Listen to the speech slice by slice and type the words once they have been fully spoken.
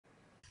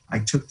I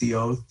took the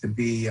oath to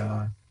be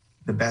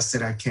the best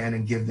that I can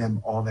and give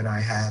them all that I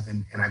have,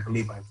 and I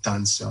believe I've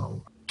done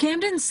so.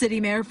 Camden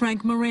City Mayor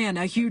Frank Moran,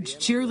 a huge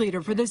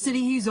cheerleader for the city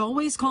he's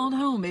always called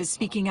home, is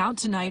speaking out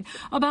tonight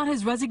about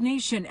his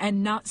resignation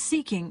and not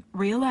seeking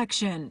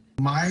re-election.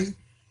 My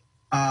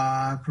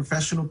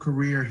professional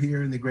career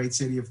here in the great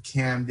city of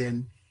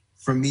Camden,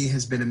 for me,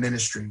 has been a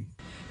ministry.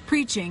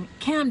 Preaching,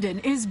 Camden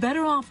is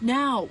better off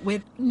now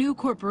with new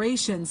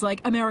corporations like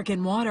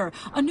American Water,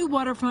 a new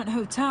waterfront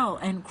hotel,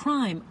 and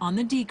crime on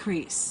the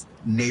decrease.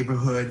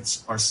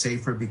 Neighborhoods are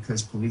safer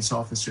because police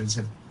officers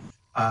have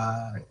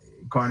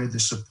garnered the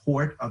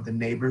support of the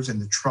neighbors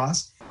and the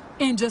trust.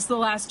 In just the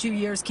last 2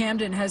 years,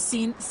 Camden has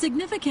seen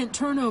significant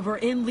turnover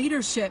in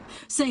leadership,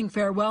 saying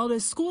farewell to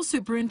school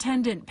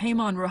superintendent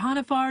Payman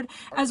Rohanafard,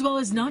 as well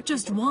as not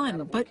just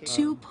one, but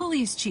 2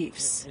 police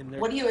chiefs.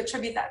 What do you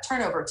attribute that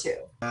turnover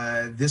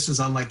to? This is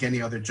unlike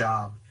any other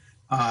job.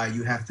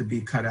 You have to be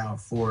cut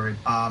out for it.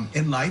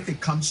 In life, it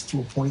comes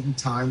to a point in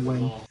time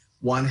when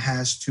one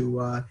has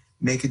to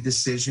make a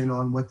decision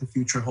on what the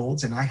future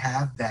holds, and I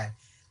have that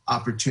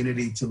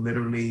opportunity to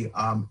literally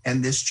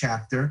end this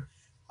chapter,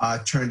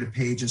 turn the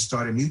page and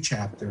start a new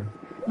chapter.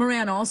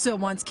 Moran also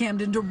wants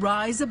Camden to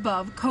rise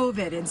above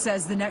COVID and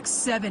says the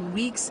next 7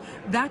 weeks,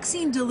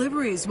 vaccine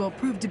deliveries will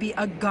prove to be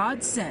a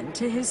godsend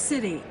to his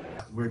city.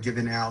 We're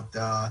giving out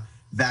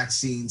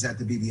vaccines at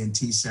the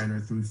BB&T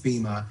Center through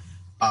FEMA.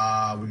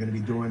 We're going to be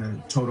doing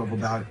a total of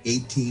about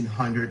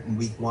 1,800 in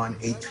week 1,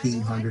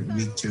 1,800 in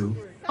week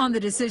 2. On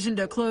the decision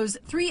to close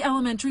 3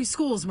 elementary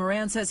schools,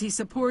 Moran says he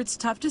supports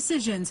tough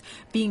decisions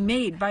being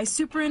made by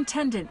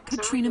Superintendent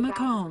Katrina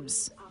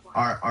McCombs.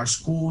 Our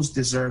schools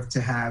deserve to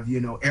have,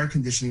 air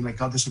conditioning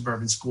like other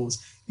suburban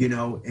schools, in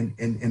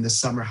the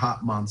summer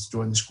hot months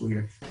during the school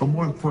year. But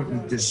more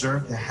importantly,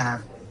 deserve to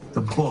have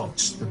the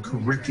books, the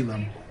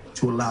curriculum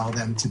to allow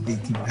them to be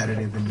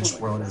competitive in this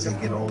world as they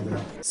get older.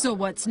 So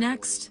what's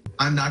next?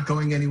 I'm not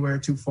going anywhere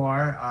too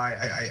far.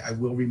 I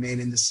will remain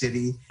in the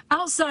city.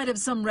 Outside of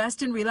some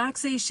rest and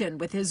relaxation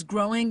with his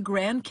growing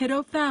grand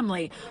kiddo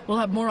family. We'll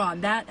have more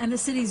on that and the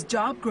city's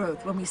job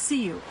growth when we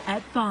see you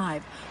at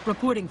 5.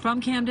 Reporting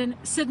from Camden,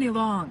 Cydney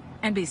Long,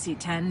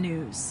 NBC10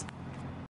 News.